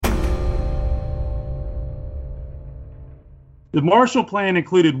The Marshall Plan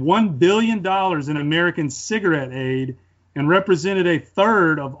included $1 billion in American cigarette aid and represented a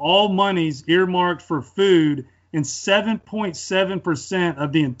third of all monies earmarked for food and 7.7%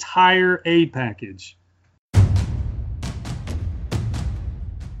 of the entire aid package.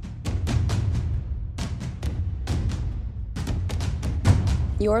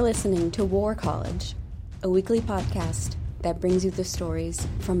 You're listening to War College, a weekly podcast that brings you the stories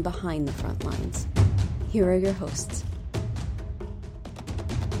from behind the front lines. Here are your hosts.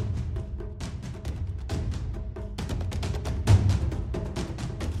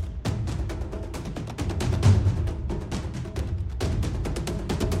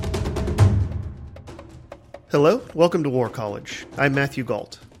 Hello, welcome to War College. I'm Matthew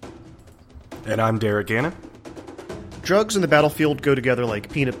Galt. And I'm Derek Gannon. Drugs and the battlefield go together like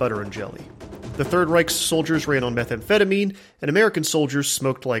peanut butter and jelly. The Third Reich's soldiers ran on methamphetamine, and American soldiers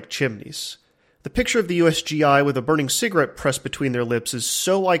smoked like chimneys. The picture of the US GI with a burning cigarette pressed between their lips is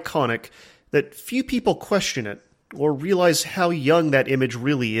so iconic that few people question it or realize how young that image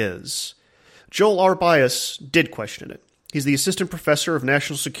really is. Joel R. Bias did question it. He's the Assistant Professor of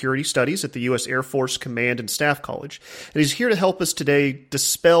National Security Studies at the U.S. Air Force Command and Staff College, and he's here to help us today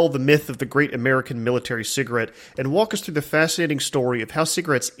dispel the myth of the great American military cigarette and walk us through the fascinating story of how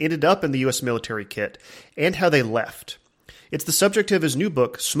cigarettes ended up in the U.S. military kit and how they left. It's the subject of his new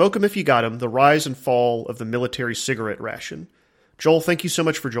book, Smoke 'Em If You Got 'Em, The Rise and Fall of the Military Cigarette Ration. Joel, thank you so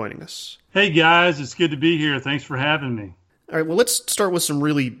much for joining us. Hey guys, it's good to be here. Thanks for having me. All right, well, let's start with some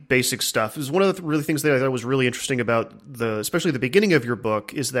really basic stuff. This is one of the really things that I thought was really interesting about especially the beginning of your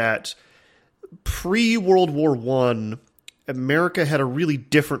book, is that pre-World War I, America had a really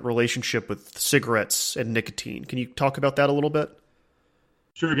different relationship with cigarettes and nicotine. Can you talk about that a little bit?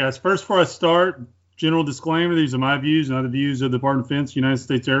 Sure, guys. First, before I start, general disclaimer, these are my views, not the views of the Department of Defense, United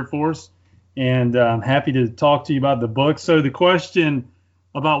States Air Force, and I'm happy to talk to you about the book. So the question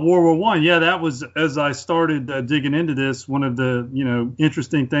about World War I, yeah, that was, as I started digging into this, one of the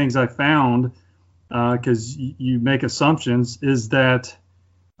interesting things I found, because you make assumptions, is that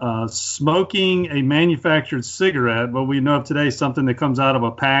smoking a manufactured cigarette, what we know of today, is something that comes out of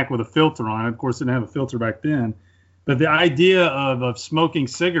a pack with a filter on it. Of course, it didn't have a filter back then. But the idea of smoking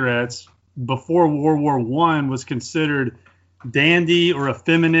cigarettes before World War I was considered dandy or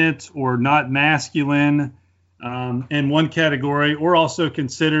effeminate or not masculine. In one category, or also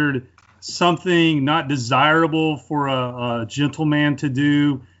considered something not desirable for a gentleman to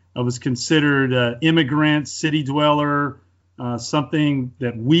do. It was considered immigrant, city dweller, something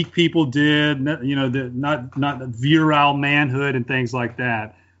that weak people did, not virile manhood and things like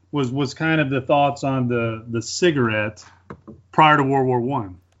that, was kind of the thoughts on the cigarette prior to World War I.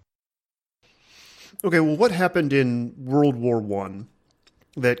 Okay, well, what happened in World War I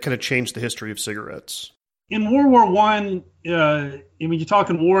that kind of changed the history of cigarettes? In World War I, you're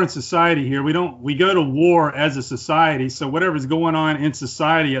talking war and society here. We go to war as a society. So whatever's going on in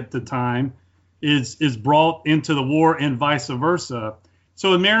society at the time is brought into the war and vice versa.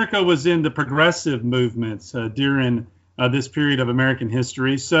 So America was in the progressive movements during this period of American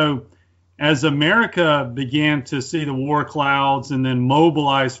history. So as America began to see the war clouds and then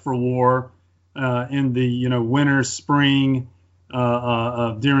mobilize for war in the winter, spring,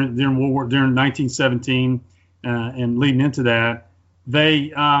 during World War, during 1917 and leading into that,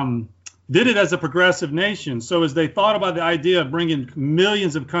 they did it as a progressive nation. So as they thought about the idea of bringing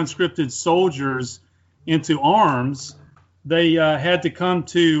millions of conscripted soldiers into arms, they had to come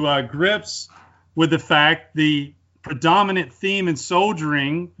to grips with the fact the predominant theme in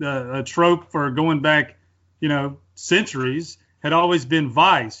soldiering, a trope for going back, centuries, had always been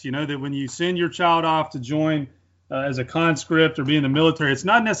vice. That when you send your child off to join as a conscript or be in the military, it's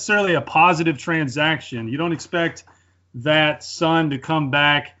not necessarily a positive transaction. You don't expect that son to come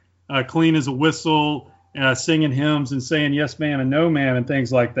back clean as a whistle, singing hymns and saying yes ma'am and no ma'am and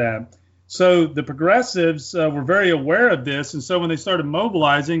things like that. So the progressives were very aware of this, and so when they started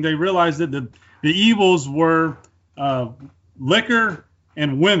mobilizing, they realized that the evils were liquor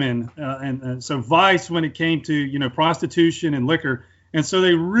and women, and so vice when it came to prostitution and liquor, and so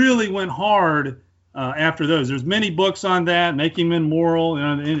they really went hard after those. There's many books on that, making men moral.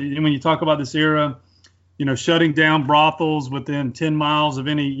 And when you talk about this era, shutting down brothels within 10 miles of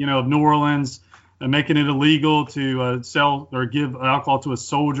any, of New Orleans, making it illegal to sell or give alcohol to a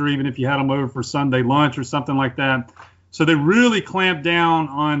soldier, even if you had them over for Sunday lunch or something like that. So they really clamped down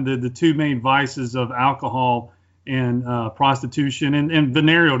on the two main vices of alcohol and prostitution and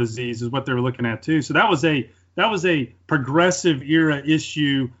venereal disease is what they were looking at too. So that was a progressive era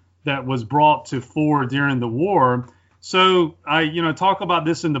issue that was brought to fore during the war. So I, talk about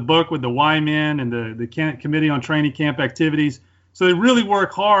this in the book with the Y-Men and the Committee on Training Camp Activities. So they really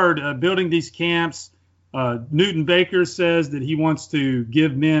work hard building these camps. Newton Baker says that he wants to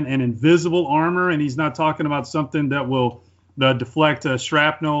give men an invisible armor, and he's not talking about something that will deflect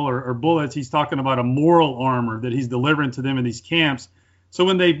shrapnel or bullets. He's talking about a moral armor that he's delivering to them in these camps. So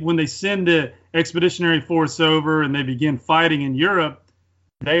when they send the expeditionary force over and they begin fighting in Europe,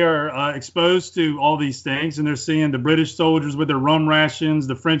 they are exposed to all these things, and they're seeing the British soldiers with their rum rations,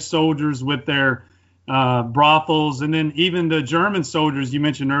 the French soldiers with their brothels, and then even the German soldiers you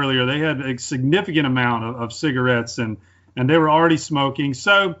mentioned earlier, they had a significant amount of cigarettes, and they were already smoking.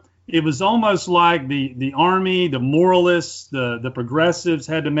 So it was almost like the army, the moralists, the progressives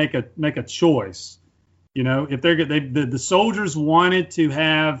had to make a choice. If the soldiers wanted to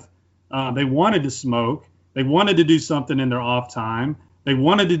have, they wanted to smoke, they wanted to do something in their off time, they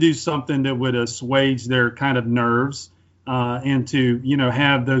wanted to do something that would assuage their kind of nerves. And to,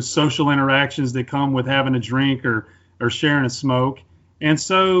 have those social interactions that come with having a drink or sharing a smoke. And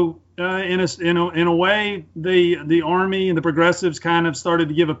so in a way, the Army and the progressives kind of started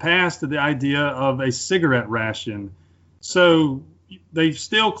to give a pass to the idea of a cigarette ration. So they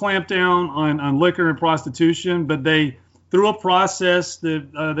still clamped down on liquor and prostitution, but through a process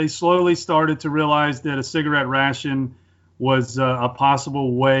that they slowly started to realize that a cigarette ration was a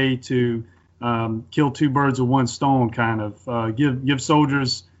possible way to kill two birds with one stone, kind of give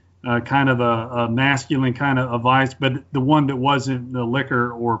soldiers kind of a masculine kind of a vice, but the one that wasn't the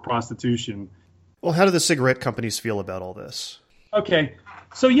liquor or prostitution. Well, how do the cigarette companies feel about all this? Okay.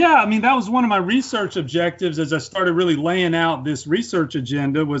 So, that was one of my research objectives as I started really laying out this research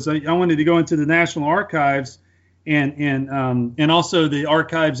agenda was I wanted to go into the National Archives and also the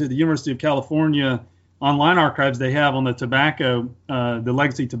archives at the University of California online archives they have on the tobacco, the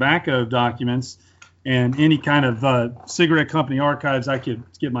legacy tobacco documents, and any kind of cigarette company archives I could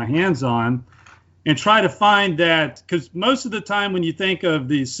get my hands on, and try to find that, because most of the time when you think of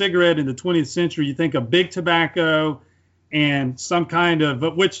the cigarette in the 20th century, you think of big tobacco and some kind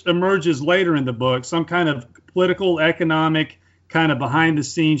of, which emerges later in the book, some kind of political, economic, kind of behind the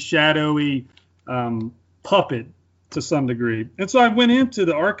scenes, shadowy puppet to some degree. And so I went into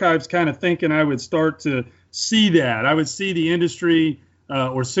the archives kind of thinking I would start to see that. I would see the industry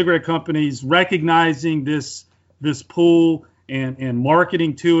or cigarette companies recognizing this pool and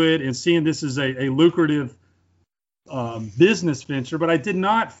marketing to it and seeing this as a lucrative business venture. But I did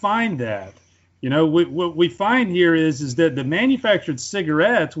not find that. What we find here is that the manufactured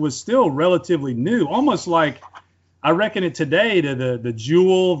cigarette was still relatively new, almost like I reckon it today to the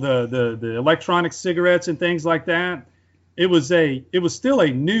Juul, the electronic cigarettes and things like that. It was still a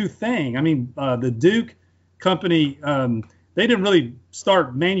new thing. I mean, the Duke company, they didn't really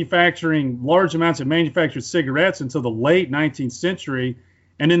start manufacturing large amounts of manufactured cigarettes until the late 19th century.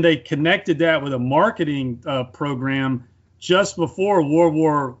 And then they connected that with a marketing program just before World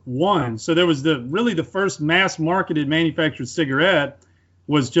War I. So there was the first mass marketed manufactured cigarette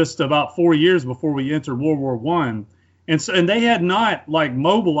was just about 4 years before we entered World War I. And they had not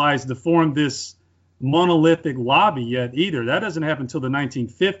mobilized to form this monolithic lobby yet either. That doesn't happen until the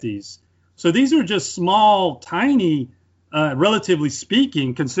 1950s. So these are just small, tiny, relatively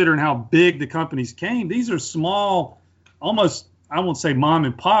speaking, considering how big the companies came. These are small, almost, I won't say mom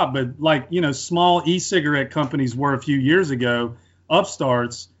and pop, but small e-cigarette companies were a few years ago,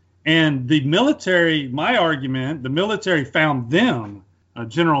 upstarts. And the military, my argument, the military found them.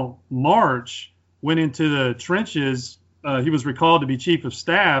 General March went into the trenches. He was recalled to be chief of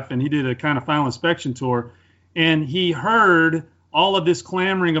staff, and he did a kind of final inspection tour. And he heard all of this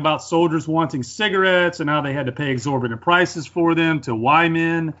clamoring about soldiers wanting cigarettes and how they had to pay exorbitant prices for them to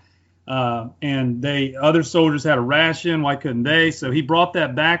Y-Men. And other soldiers had a ration. Why couldn't they? So he brought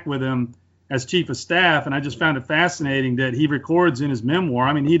that back with him as chief of staff. And I just found it fascinating that he records in his memoir.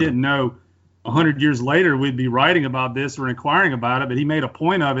 I mean, he didn't know 100 years later we'd be writing about this or inquiring about it, but he made a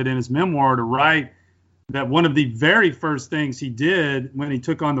point of it in his memoir to write that one of the very first things he did when he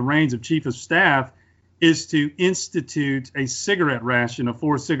took on the reins of chief of staff is to institute a cigarette ration of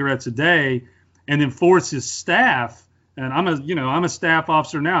 4 cigarettes a day, and then force his staff. And I'm a staff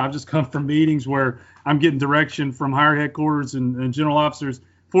officer now. I've just come from meetings where I'm getting direction from higher headquarters and general officers,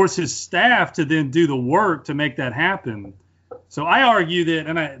 force his staff to then do the work to make that happen. So I argue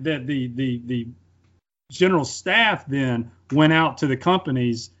that the general staff then went out to the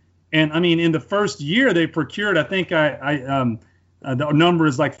companies. And I mean, in the first year they procured, I think the number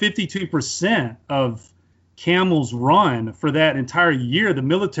is like 52% of Camel's Run for that entire year. The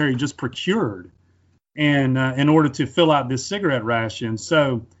military just procured, and in order to fill out this cigarette ration.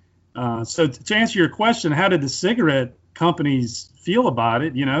 So So to answer your question, how did the cigarette companies feel about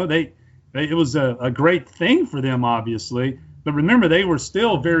it? It was a great thing for them, obviously. But remember, they were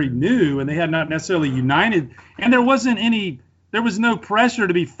still very new, and they had not necessarily united. And there was no pressure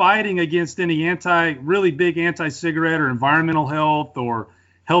to be fighting against any really big anti-cigarette or environmental health or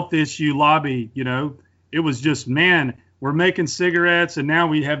health issue lobby. It was just, man, we're making cigarettes, and now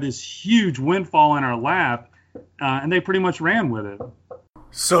we have this huge windfall in our lap, and they pretty much ran with it.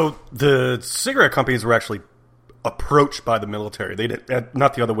 So the cigarette companies were actually approached by the military. They did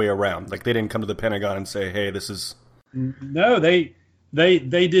not the other way around. Like, they didn't come to the Pentagon and say, "Hey, this is." No, they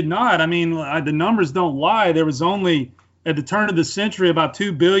did not. I mean, the numbers don't lie. There was only, at the turn of the century, about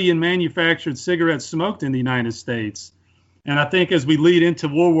 2 billion manufactured cigarettes smoked in the United States. And I think as we lead into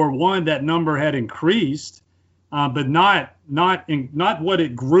World War I, that number had increased, but not what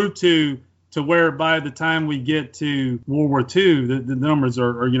it grew to where by the time we get to World War II, the numbers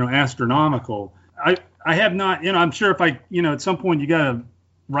are astronomical. I have not, I'm sure if I, at some point you got to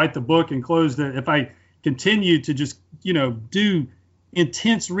write the book and close it. If I continue to just, do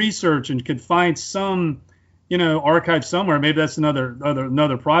intense research and could find some, archive somewhere, maybe that's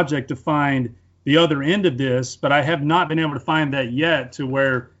another project to find the other end of this, but I have not been able to find that yet, to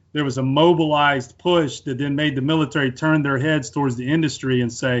where there was a mobilized push that then made the military turn their heads towards the industry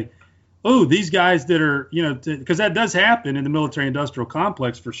and say, oh, these guys that are, because that does happen in the military industrial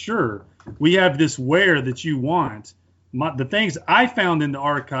complex for sure. We have this ware that you want. The things I found in the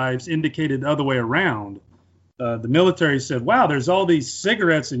archives indicated the other way around. The military said, wow, there's all these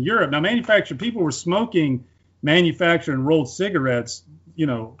cigarettes in Europe. Now, people were smoking manufactured and rolled cigarettes,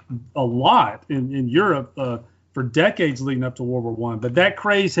 a lot in Europe for decades leading up to World War I. But that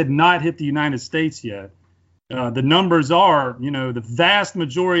craze had not hit the United States yet. The numbers are, the vast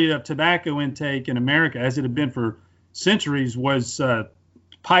majority of tobacco intake in America, as it had been for centuries, was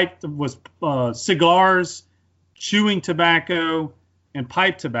cigars, chewing tobacco, and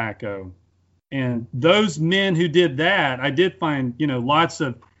pipe tobacco. And those men who did that, I did find, lots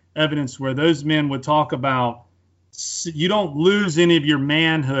of evidence where those men would talk about, you don't lose any of your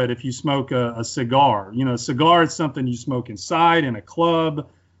manhood if you smoke a cigar. A cigar is something you smoke inside in a club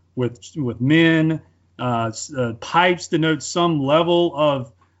with men. Pipes denote some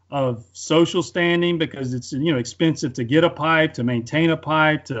level of social standing because it's, expensive to get a pipe, to maintain a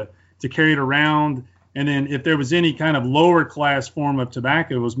pipe, to carry it around. And then if there was any kind of lower class form of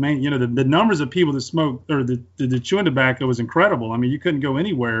tobacco, it was the numbers of people that smoked or the chewing tobacco was incredible. I mean, you couldn't go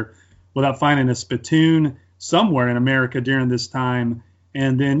anywhere without finding a spittoon somewhere in America during this time.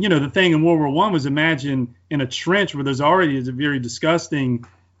 And then, the thing in World War I was, imagine in a trench where there's already a very disgusting,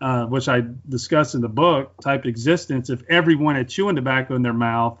 which I discuss in the book, type existence. If everyone had chewing tobacco in their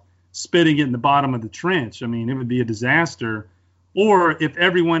mouth, spitting it in the bottom of the trench, I mean, it would be a disaster. Or if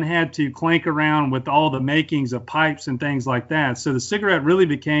everyone had to clank around with all the makings of pipes and things like that. So the cigarette really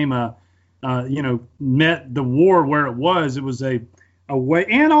became met the war where it was. It was a way,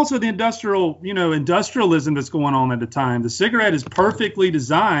 and also the industrialism that's going on at the time. The cigarette is perfectly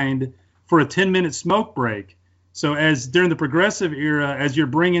designed for a 10-minute smoke break. So as during the progressive era, as you're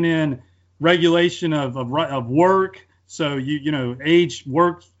bringing in regulation of work, so ages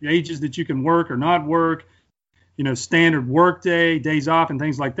that you can work or not work, standard work days off and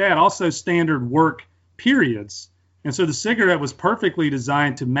things like that, also standard work periods. And so the cigarette was perfectly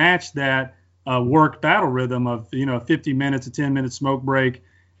designed to match that work battle rhythm of, 50 minutes, a 10-minute smoke break,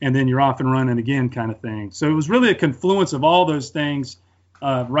 and then you're off and running again kind of thing. So it was really a confluence of all those things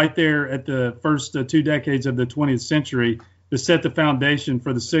right there at the first 2 decades of the 20th century to set the foundation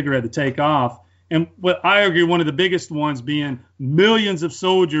for the cigarette to take off. And what I argue one of the biggest ones being millions of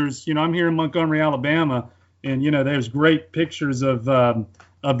soldiers. I'm here in Montgomery, Alabama, and, there's great pictures of the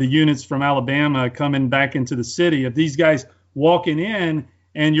units from Alabama coming back into the city, of these guys walking in,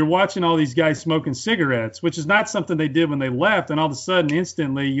 and you're watching all these guys smoking cigarettes, which is not something they did when they left. And all of a sudden,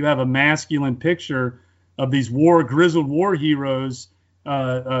 instantly, you have a masculine picture of these grizzled war heroes, kind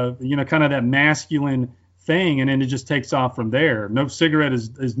of that masculine thing. And then it just takes off from there. No, cigarette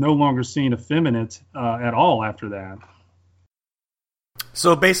is no longer seen effeminate at all after that.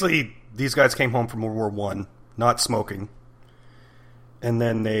 So basically, these guys came home from World War I, not smoking. And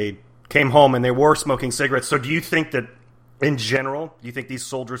then they came home and they were smoking cigarettes. So do you think that, in general, do you think these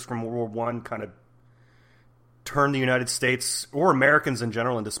soldiers from World War I kind of turned the United States, or Americans in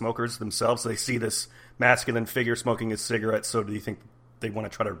general, into smokers themselves? They see this masculine figure smoking a cigarette, so do you think they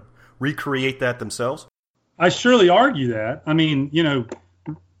want to try to recreate that themselves? I surely argue that. I mean,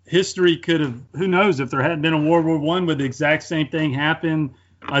 history could have, who knows, if there hadn't been a World War I, would the exact same thing happen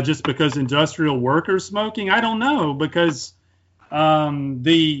just because industrial workers smoking? I don't know, because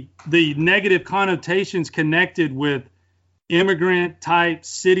the negative connotations connected with immigrant type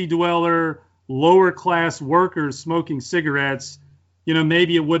city dweller lower class workers smoking cigarettes,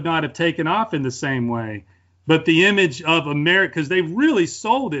 maybe it would not have taken off in the same way. But the image of America, because they really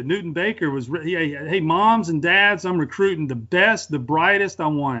sold it. Newton Baker was, hey, moms and dads, I'm recruiting the best, the brightest. I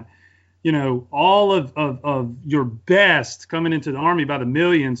want, all of your best coming into the Army by the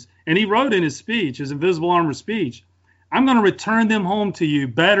millions. And he wrote in his speech, his Invisible Armor speech, I'm going to return them home to you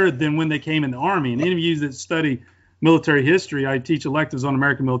better than when they came in the Army. And any of you that study military history, I teach electives on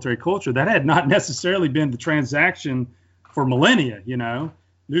American military culture. That had not necessarily been the transaction for millennia,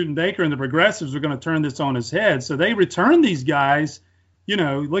 Newton Baker and the progressives were going to turn this on his head. So they returned these guys,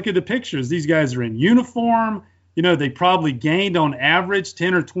 look at the pictures. These guys are in uniform. They probably gained on average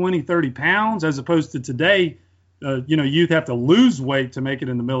 10 or 20, 30 pounds, as opposed to today, you'd have to lose weight to make it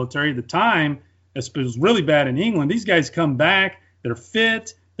in the military. At the time, it was really bad in England. These guys come back, they're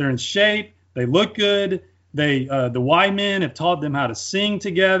fit, they're in shape, they look good. The Y men have taught them how to sing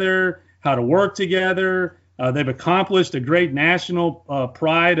together, how to work together. They've accomplished a great national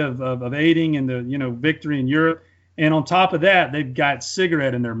pride of aiding in the victory in Europe, and on top of that, they've got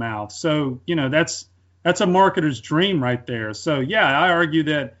cigarette in their mouth. So that's a marketer's dream right there. So yeah, I argue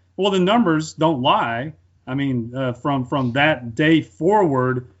that the numbers don't lie. I mean, from that day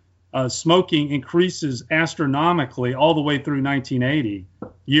forward, smoking increases astronomically all the way through 1980,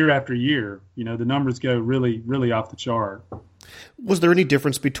 year after year. The numbers go really, really off the chart. Was there any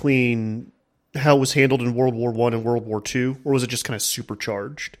difference between how it was handled in World War I and World War II, or was it just kind of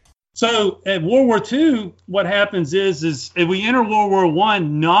supercharged? So at World War II, what happens is if we enter World War I,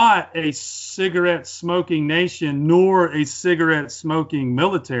 not a cigarette smoking nation, nor a cigarette smoking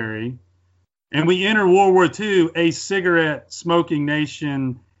military, and we enter World War II, a cigarette smoking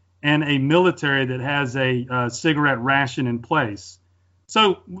nation and a military that has a cigarette ration in place.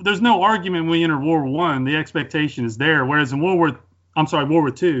 So there's no argument when we enter World War I, the expectation is there. Whereas in World War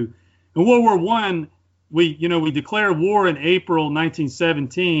II, in World War I, we declare war in April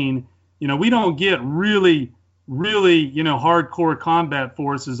 1917. We don't get really, hardcore combat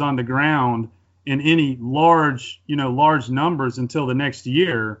forces on the ground in any large numbers until the next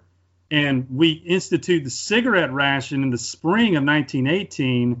year. And we institute the cigarette ration in the spring of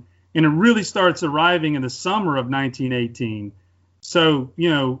 1918, and it really starts arriving in the summer of 1918. So,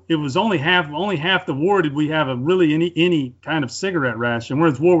 it was only half the war did we have any kind of cigarette ration.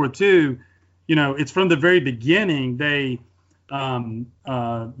 Whereas World War II, it's from the very beginning. They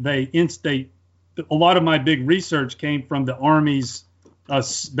instate. A lot of my big research came from the Army's,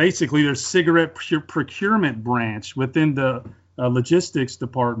 basically their cigarette procurement branch within the logistics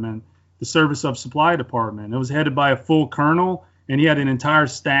department, the service of supply department. It was headed by a full colonel, and he had an entire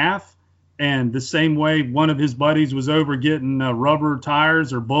staff. And the same way one of his buddies was over getting rubber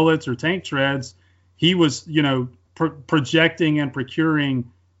tires or bullets or tank treads, he was, projecting and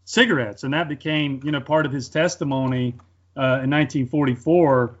procuring cigarettes. And that became, part of his testimony in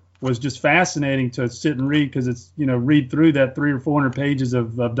 1944 was just fascinating to sit and read, because it's, read through that 300 or 400 pages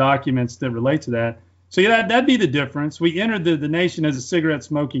of documents that relate to that. So yeah, that'd be the difference. We entered the nation as a cigarette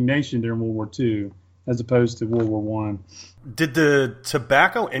smoking nation during World War II, as opposed to World War I. Did the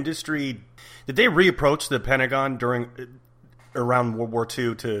tobacco industry, did they reapproach the Pentagon around World War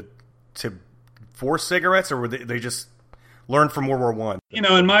II to force cigarettes, or were they just learned from World War I?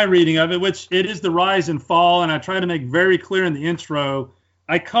 In my reading of it, which it is the rise and fall, and I try to make very clear in the intro,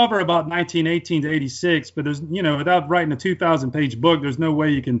 I cover about 1918 to 86, but there's, without writing a 2,000-page book, there's no way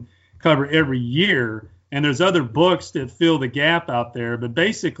you can cover every year. And there's other books that fill the gap out there. But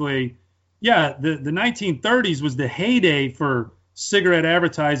basically, yeah, the 1930s was the heyday for cigarette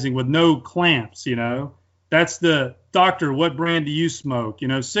advertising with no clamps, That's the doctor, what brand do you smoke?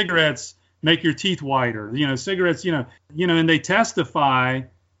 Cigarettes make your teeth whiter. Cigarettes, and they testify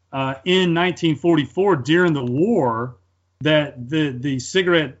in 1944 during the war that the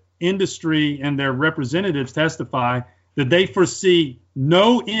cigarette industry and their representatives testify that they foresee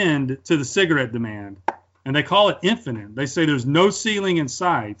no end to the cigarette demand. And they call it infinite. They say there's no ceiling in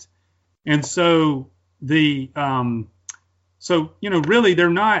sight. And so really they're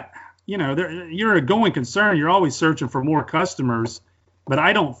not, you're a going concern. You're always searching for more customers. But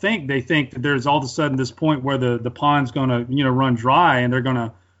I don't think they think that there's all of a sudden this point where the pond's going to, run dry and they're going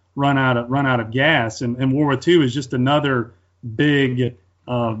to run out of gas. And World War II is just another big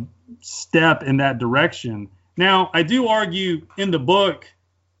step in that direction. Now, I do argue in the book,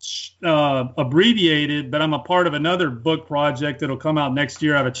 abbreviated, but I'm a part of another book project that'll come out next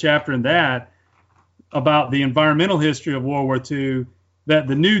year. I have a chapter in that about the environmental history of World War II, that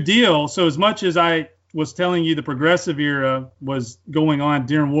the New Deal, so as much as I was telling you the progressive era was going on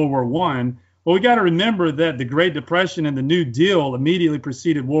during World War I. Well, we got to remember that the Great Depression and the New Deal immediately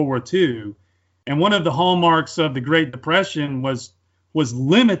preceded World War II. And one of the hallmarks of the Great Depression was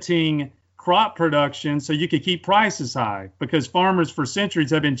limiting crop production so you could keep prices high, because farmers for centuries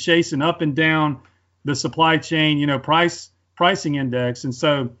have been chasing up and down the supply chain, pricing index. And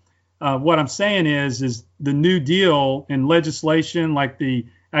so what I'm saying is the New Deal and legislation like the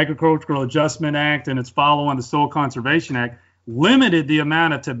Agricultural Adjustment Act and its follow-on, the Soil Conservation Act, limited the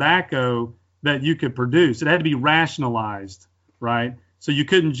amount of tobacco that you could produce. It had to be rationalized, right? So you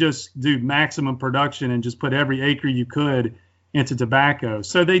couldn't just do maximum production and just put every acre you could into tobacco.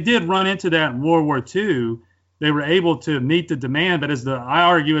 So they did run into that in World War II. They were able to meet the demand, but I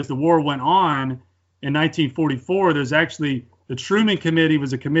argue as the war went on in 1944, there's actually the Truman Committee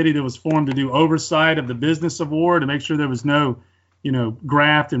was a committee that was formed to do oversight of the business of war, to make sure there was no,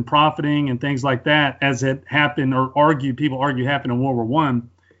 graft and profiting and things like that, as it happened people argue happened in World War I.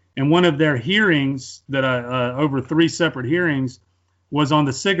 And one of their hearings over 3 separate hearings was on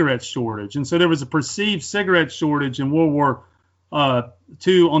the cigarette shortage. And so there was a perceived cigarette shortage in World War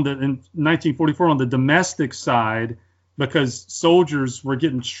II in 1944 on the domestic side, because soldiers were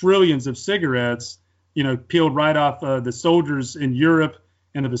getting trillions of cigarettes, peeled right off. The soldiers in Europe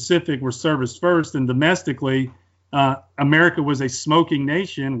and the Pacific were serviced first, and domestically, America was a smoking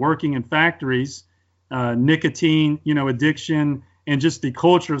nation, working in factories. Nicotine, addiction, and just the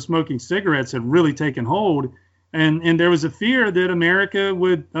culture of smoking cigarettes had really taken hold. And there was a fear that America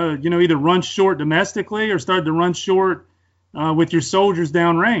would, either run short domestically or start to run short with your soldiers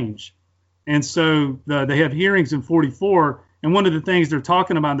downrange. And so they have hearings in 44. And one of the things they're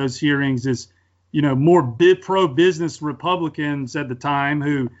talking about in those hearings is, more pro-business Republicans at the time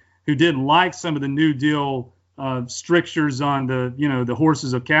who didn't like some of the New Deal strictures on the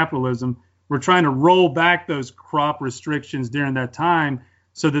horses of capitalism, were trying to roll back those crop restrictions during that time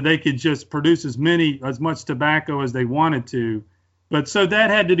so that they could just produce as much tobacco as they wanted to. But so that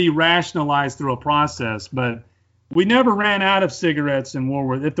had to be rationalized through a process. But we never ran out of cigarettes in World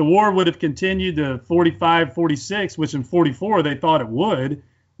War. If the war would have continued to 45, 46, which in 44 they thought it would,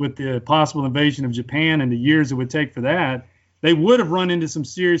 with the possible invasion of Japan and the years it would take for that, they would have run into some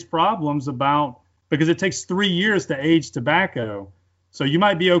serious problems because it takes 3 years to age tobacco. So you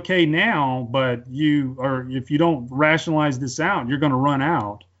might be okay now, but if you don't rationalize this out, you're going to run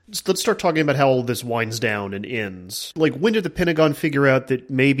out. So let's start talking about how all this winds down and ends. Like, when did the Pentagon figure out that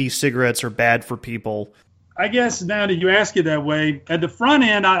maybe cigarettes are bad for people? I guess now that you ask it that way, at the front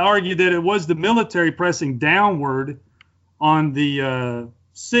end, I argue that it was the military pressing downward on the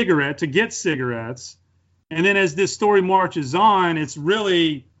cigarette to get cigarettes. And then as this story marches on, it's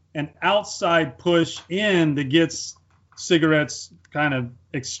really an outside push in that gets cigarettes kind of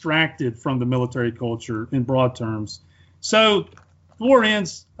extracted from the military culture in broad terms. So war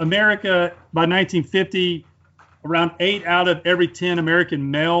ends, America by 1950, around 8 out of every 10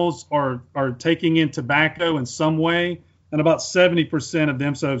 American males are taking in tobacco in some way, and about 70% of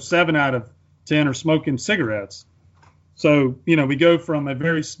them, so 7 out of 10 are smoking cigarettes. So, we go from a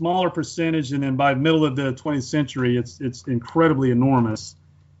very smaller percentage, and then by middle of the 20th century, it's incredibly enormous.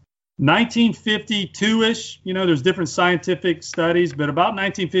 1952-ish, there's different scientific studies, but about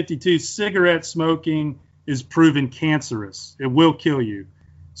 1952, cigarette smoking is proven cancerous. It will kill you.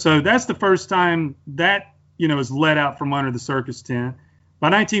 So that's the first time that, is let out from under the circus tent. By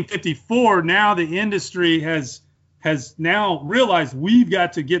 1954, now the industry has now realized we've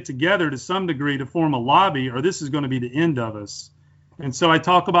got to get together to some degree to form a lobby, or this is going to be the end of us. And so I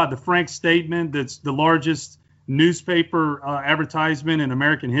talk about the Frank Statement, that's the largest newspaper advertisement in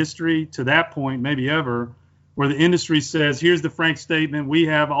American history to that point, maybe ever, where the industry says, here's the Frank Statement. We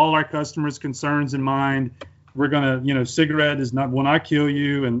have all our customers' concerns in mind. We're going to, cigarette will not kill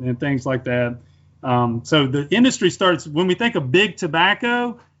you, and things like that. So the industry starts, when we think of big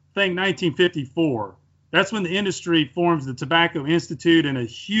tobacco, think 1954. That's when the industry forms the Tobacco Institute and a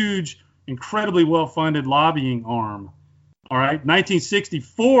huge, incredibly well-funded lobbying arm. All right.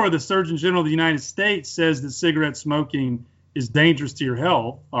 1964, the Surgeon General of the United States says that cigarette smoking is dangerous to your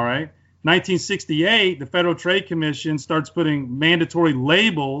health. All right. 1968, the Federal Trade Commission starts putting mandatory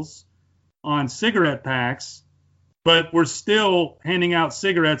labels on cigarette packs, but we're still handing out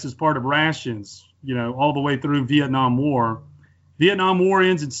cigarettes as part of rations, all the way through Vietnam War. Vietnam War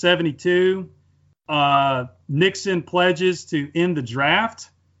ends in 72. Nixon pledges to end the draft,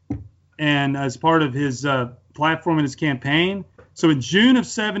 and as part of his platform in his campaign. So in June of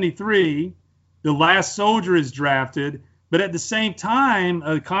 73, the last soldier is drafted, but at the same time,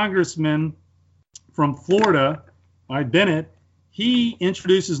 a congressman from Florida, Bennett, he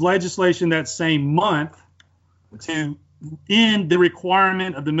introduces legislation that same month to end the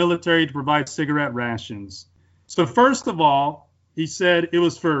requirement of the military to provide cigarette rations. So first of all, he said it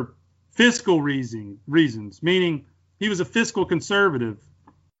was for fiscal reasons, meaning he was a fiscal conservative.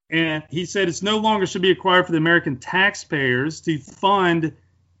 And he said it's no longer should be required for the American taxpayers to fund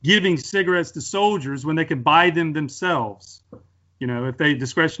giving cigarettes to soldiers when they can buy them themselves, if they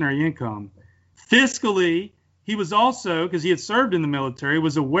discretionary income. Fiscally, he was also, because he had served in the military,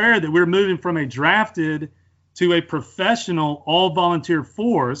 was aware that we were moving from a drafted to a professional all-volunteer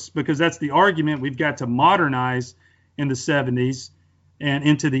force, because that's the argument we've got to modernize in the 70s and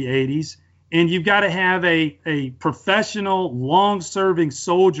into the 80s. And you've got to have a professional, long-serving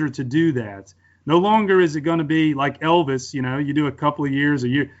soldier to do that. No longer is it going to be like Elvis, you do a couple of years, or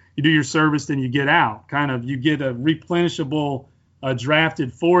you do your service, then you get out. Kind of, you get a replenishable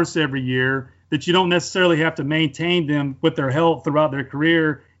drafted force every year that you don't necessarily have to maintain them with their health throughout their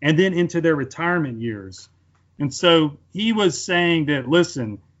career and then into their retirement years. And so he was saying that,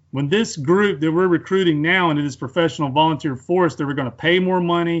 listen, when this group that we're recruiting now into this professional volunteer force, that we're going to pay more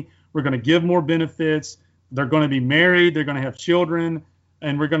money, we're going to give more benefits, they're going to be married, they're going to have children,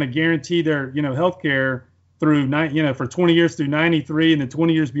 and we're going to guarantee their, health care through, for 20 years through 93, and then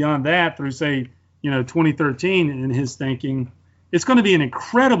 20 years beyond that through, say, 2013 in his thinking. It's going to be an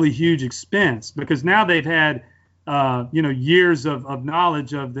incredibly huge expense, because now they've had, years of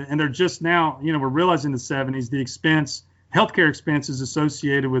knowledge and they're just now, we're realizing in the 70s, the healthcare expenses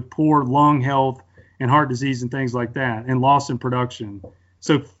associated with poor lung health and heart disease and things like that, and loss in production.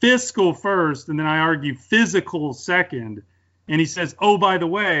 So fiscal first, and then I argue physical second. And he says, oh, by the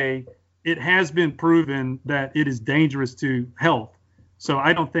way, it has been proven that it is dangerous to health. So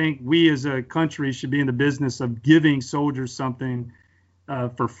I don't think we as a country should be in the business of giving soldiers something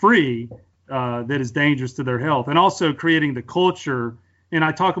for free that is dangerous to their health. And also creating the culture. And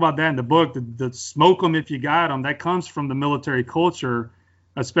I talk about that in the book, the smoke them if you got them. That comes from the military culture,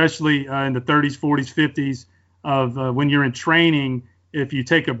 especially in the 30s, 40s, 50s of when you're in training. If you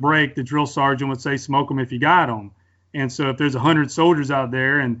take a break, the drill sergeant would say, smoke them if you got them. And so if there's 100 soldiers out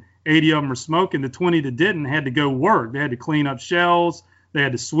there and 80 of them are smoking, the 20 that didn't had to go work. They had to clean up shells. They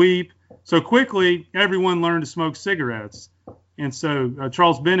had to sweep. So quickly, everyone learned to smoke cigarettes. And so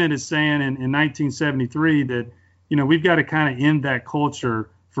Charles Bennett is saying in 1973 that, we've got to kind of end that culture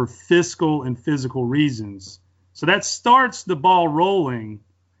for fiscal and physical reasons. So that starts the ball rolling.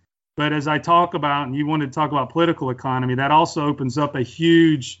 But as I talk about, and you wanted to talk about political economy, that also opens up a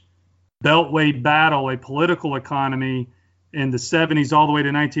huge beltway battle, a political economy in the 70s all the way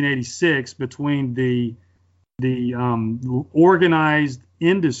to 1986 between the organized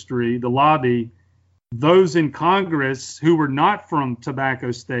industry, the lobby, those in Congress who were not from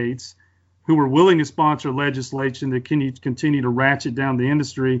tobacco states, who were willing to sponsor legislation that can continue to ratchet down the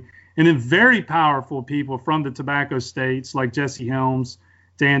industry, and then very powerful people from the tobacco states like Jesse Helms,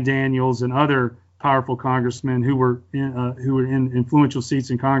 Dan Daniels, and other powerful congressmen who were in influential seats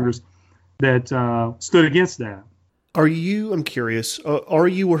in Congress that stood against that. I'm curious, are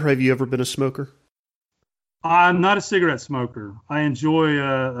you or have you ever been a smoker? I'm not a cigarette smoker. I enjoy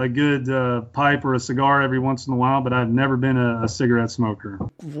a good pipe or a cigar every once in a while, but I've never been a cigarette smoker.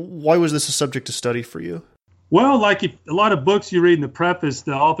 Why was this a subject to study for you? Well, like a lot of books you read in the preface,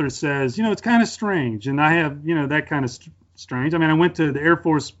 the author says, it's kind of strange. And I have, that kind of strange. I mean, I went to the Air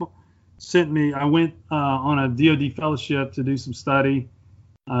Force, I went on a DOD fellowship to do some study,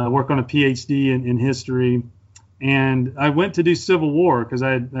 work on a PhD in history. And I went to do Civil War because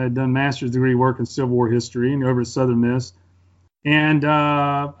I had done master's degree work in Civil War history and over at Southern Miss. And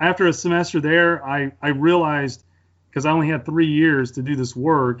after a semester there, I realized, because I only had 3 years to do this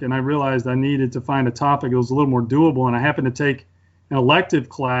work, and I realized I needed to find a topic that was a little more doable. And I happened to take an elective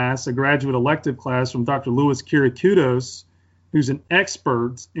class, a graduate elective class from Dr. Louis Kiriakoutos, who's an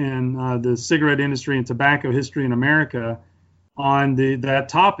expert in the cigarette industry and tobacco history in America on that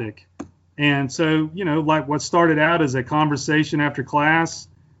topic. And so, like what started out as a conversation after class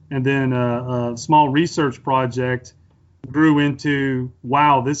and then a small research project grew into,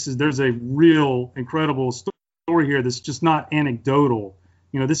 wow, there's a real incredible story here that's just not anecdotal.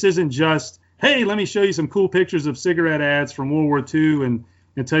 This isn't just, hey, let me show you some cool pictures of cigarette ads from World War II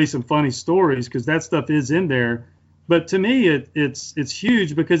and tell you some funny stories, because that stuff is in there. But to me, it's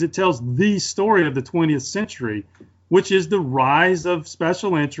huge because it tells the story of the 20th century, which is the rise of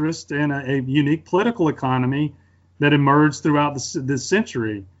special interest in a unique political economy that emerged throughout the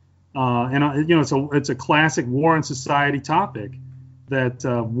century. It's a classic war and society topic, that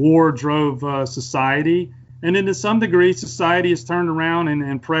war drove society. And then to some degree, society has turned around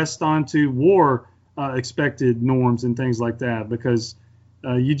and pressed onto war expected norms and things like that, because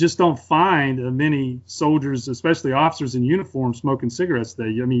you just don't find many soldiers, especially officers in uniform, smoking cigarettes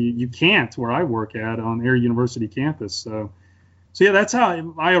today. I mean, you can't where I work at on Air University campus. So yeah, that's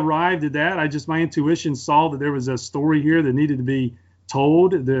how I arrived at that. My intuition saw that there was a story here that needed to be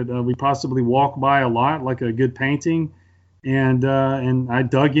told, that we possibly walk by a lot, like a good painting. And I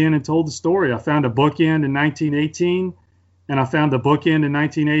dug in and told the story. I found a bookend in 1918, and I found a bookend in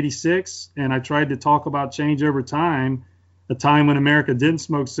 1986, and I tried to talk about change over time, a time when America didn't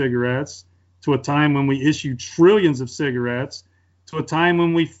smoke cigarettes, to a time when we issue trillions of cigarettes, to a time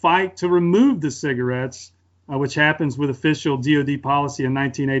when we fight to remove the cigarettes, which happens with official DOD policy in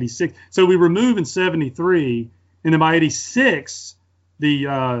 1986. So we remove in 73, and then by 86,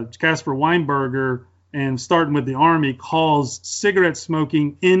 the Caspar Weinberger, and starting with the Army, calls cigarette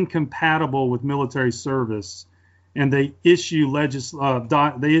smoking incompatible with military service. And they issue guidance,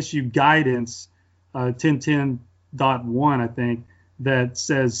 1010.1, I think, that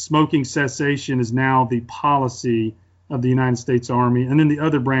says smoking cessation is now the policy of the United States Army, and then the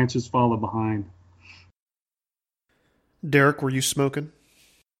other branches follow behind. Derek, were you smoking?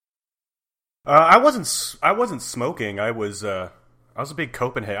 I wasn't smoking. I was a big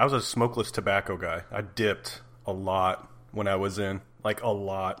Copenhagen. I was a smokeless tobacco guy. I dipped a lot when I was in, like a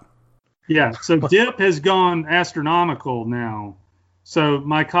lot. Yeah, so dip has gone astronomical now. So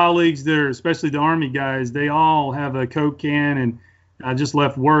my colleagues there, especially the Army guys, they all have a Coke can, and I just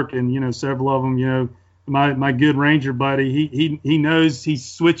left work, and several of them, my good Ranger buddy, he knows, he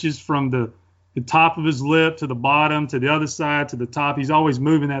switches from the top of his lip to the bottom to the other side to the top. He's always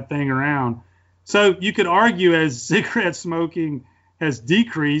moving that thing around. So you could argue, as cigarette smoking has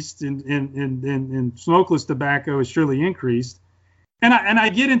decreased and smokeless tobacco has surely increased. And I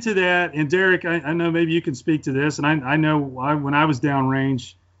get into that, and Derek, I know maybe you can speak to this, and I know when I was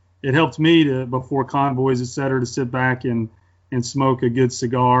downrange, it helped me before convoys, et cetera, to sit back and smoke a good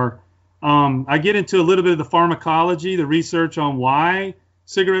cigar. I get into a little bit of the pharmacology, the research on why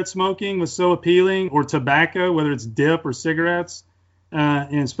cigarette smoking was so appealing, or tobacco, whether it's dip or cigarettes,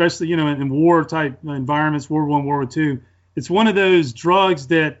 and especially, in war-type environments, World War I, World War II. It's one of those drugs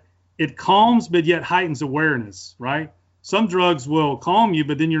that it calms but yet heightens awareness, right? Some drugs will calm you,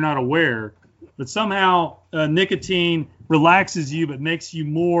 but then you're not aware. But somehow nicotine relaxes you but makes you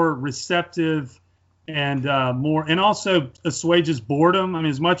more receptive and also assuages boredom. I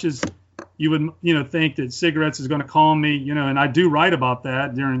mean, as much as you would, think that cigarettes is going to calm me, and I do write about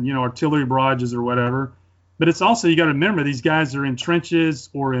that during, artillery barrages or whatever. But it's also, you got to remember, these guys are in trenches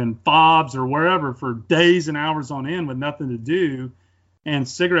or in fobs or wherever for days and hours on end with nothing to do. And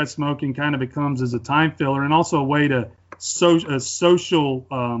cigarette smoking kind of becomes as a time filler and also a way to social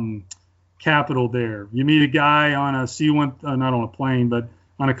capital there. You meet a guy on a C-1, not on a plane, but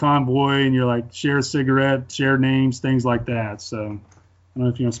on a convoy, and you're like, share a cigarette, share names, things like that. So I don't know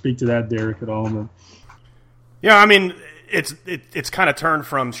if you want to speak to that, Derek, at all. But. Yeah, I mean, it's kind of turned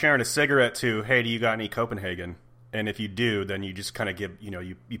from sharing a cigarette to, hey, do you got any Copenhagen? And if you do, then you just kind of give,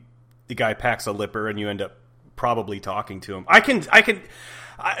 the guy packs a lipper and you end up probably talking to him. I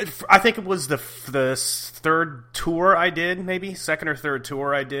think it was the third tour I did, maybe second or third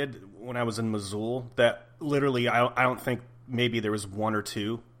tour I did when I was in Mosul, that literally I don't think maybe there was one or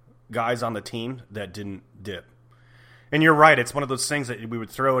two guys on the team that didn't dip. And you're right, it's one of those things that we would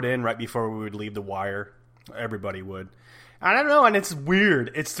throw it in right before we would leave the wire. Everybody would. I don't know, and it's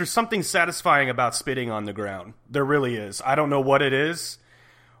weird. There's something satisfying about spitting on the ground. There really is. I don't know what it is.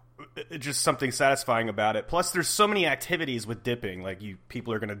 It's just something satisfying about it. Plus, there's so many activities with dipping. Like,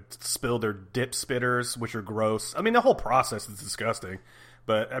 people are going to spill their dip spitters, which are gross. I mean, the whole process is disgusting.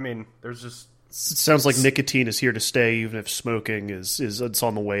 But, I mean, there's just... It sounds like nicotine is here to stay, even if smoking is it's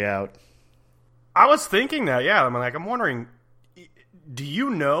on the way out. I was thinking that, yeah. I'm wondering, do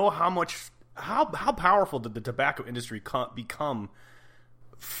you know how powerful did the tobacco industry become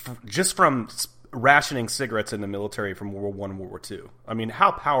just from rationing cigarettes in the military from World War I and World War II? I mean,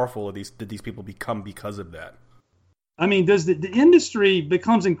 how powerful did these people become because of that? I mean, the industry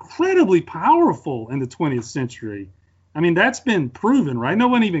becomes incredibly powerful in the 20th century. I mean, that's been proven, right? No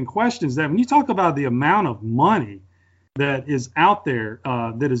one even questions that. When you talk about the amount of money that is out there,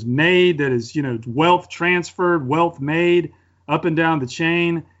 that is made, that is, wealth transferred, wealth made up and down the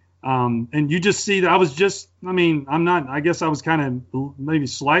chain. And you just see that I guess I was kind of maybe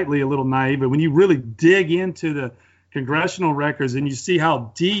slightly a little naive, but when you really dig into the congressional records and you see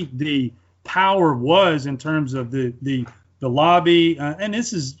how deep the power was in terms of the lobby, and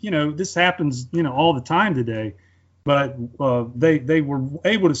this is, this happens, all the time today, but they were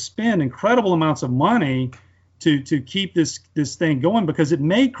able to spend incredible amounts of money to keep this thing going because it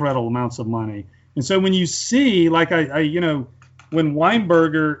made incredible amounts of money. And so when you see, like when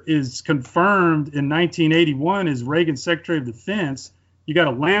Weinberger is confirmed in 1981 as Reagan's Secretary of Defense, you got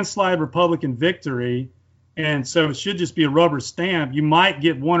a landslide Republican victory. And so it should just be a rubber stamp. You might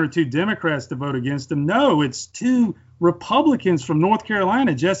get one or two Democrats to vote against him. No, it's two Republicans from North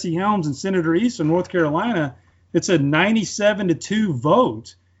Carolina, Jesse Helms and Senator East from North Carolina. It's a 97-2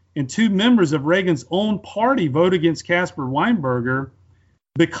 vote. And two members of Reagan's own party vote against Caspar Weinberger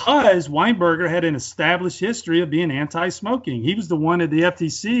because Weinberger had an established history of being anti-smoking. He was the one at the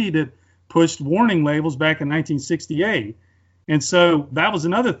FTC that pushed warning labels back in 1968. And so that was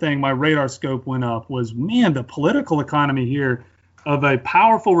another thing my radar scope went up was, man, the political economy here of a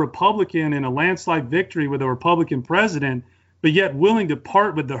powerful Republican in a landslide victory with a Republican president, but yet willing to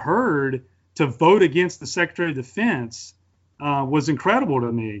part with the herd to vote against the Secretary of Defense was incredible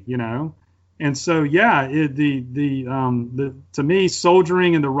to me, And so, yeah, to me,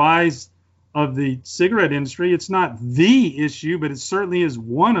 soldiering and the rise of the cigarette industry, it's not the issue, but it certainly is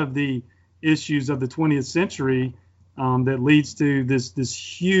one of the issues of the 20th century that leads to this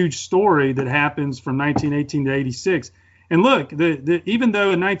huge story that happens from 1918 to 86. And look, even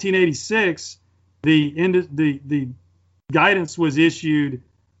though in 1986 the guidance was issued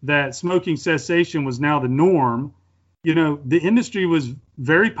that smoking cessation was now the norm, the industry was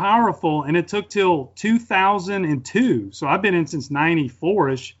very powerful, and it took till 2002. So I've been in since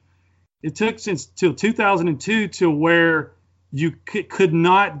 94-ish. It took till 2002 to where you could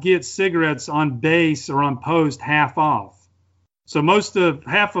not get cigarettes on base or on post half off. So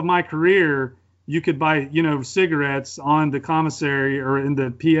half of my career, you could buy, cigarettes on the commissary or in the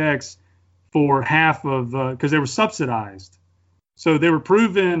PX for half of, because they were subsidized. So they were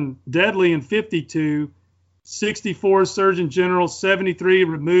proven deadly in 52, 64 Surgeon General, 73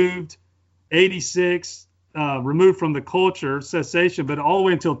 removed, 86 removed from the culture, cessation, but all the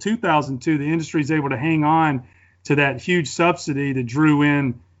way until 2002, the industry is able to hang on to that huge subsidy that drew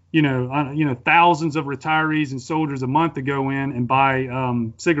in, thousands of retirees and soldiers a month to go in and buy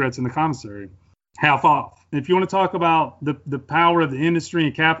cigarettes in the commissary, half off. And if you want to talk about the power of the industry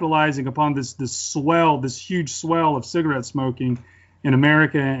and capitalizing upon this huge swell of cigarette smoking in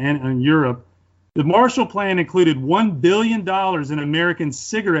America and Europe, the Marshall Plan included $1 billion in American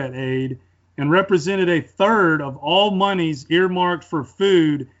cigarette aid and represented a third of all monies earmarked for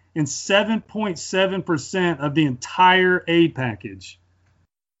food and 7.7% of the entire aid package.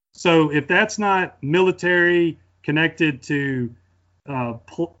 So if that's not military connected to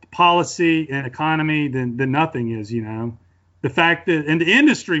policy and economy, then nothing is, The fact that, and the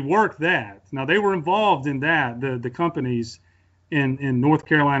industry worked that. Now, they were involved in that, the companies in North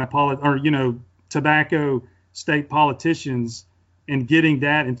Carolina, tobacco state politicians, and getting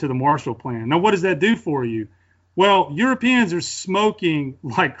that into the Marshall Plan. Now, what does that do for you? Well, Europeans are smoking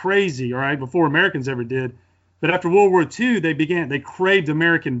like crazy, all right, before Americans ever did. But after World War II, they craved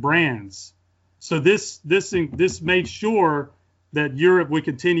American brands. So this made sure that Europe would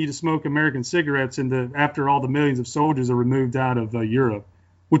continue to smoke American cigarettes after all the millions of soldiers are removed out of Europe,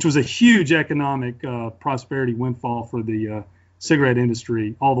 which was a huge economic prosperity windfall for the cigarette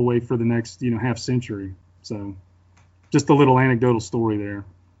industry all the way for the next half century. So just a little anecdotal story there.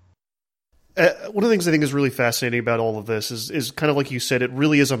 One of the things I think is really fascinating about all of this is kind of like you said, it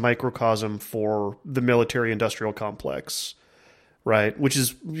really is a microcosm for the military-industrial complex, right? Which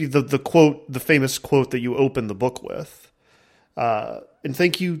is the famous quote that you open the book with. And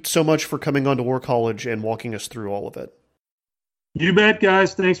thank you so much for coming on to War College and walking us through all of it. You bet,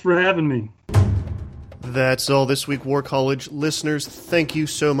 guys. Thanks for having me. That's all this week, War College listeners. Thank you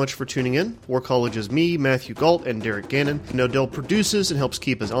so much for tuning in. War College is me, Matthew Galt, and Derek Gannon. Nodell produces and helps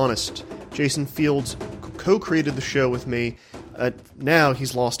keep us honest. Jason Fields co-created the show with me. Now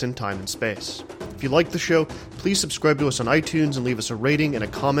he's lost in time and space. If you like the show, please subscribe to us on iTunes and leave us a rating and a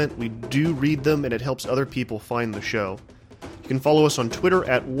comment. We do read them, and it helps other people find the show. You can follow us on Twitter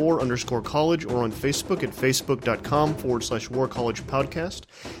at war_college or on Facebook at facebook.com/War College Podcast.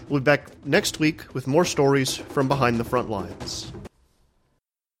 We'll be back next week with more stories from behind the front lines.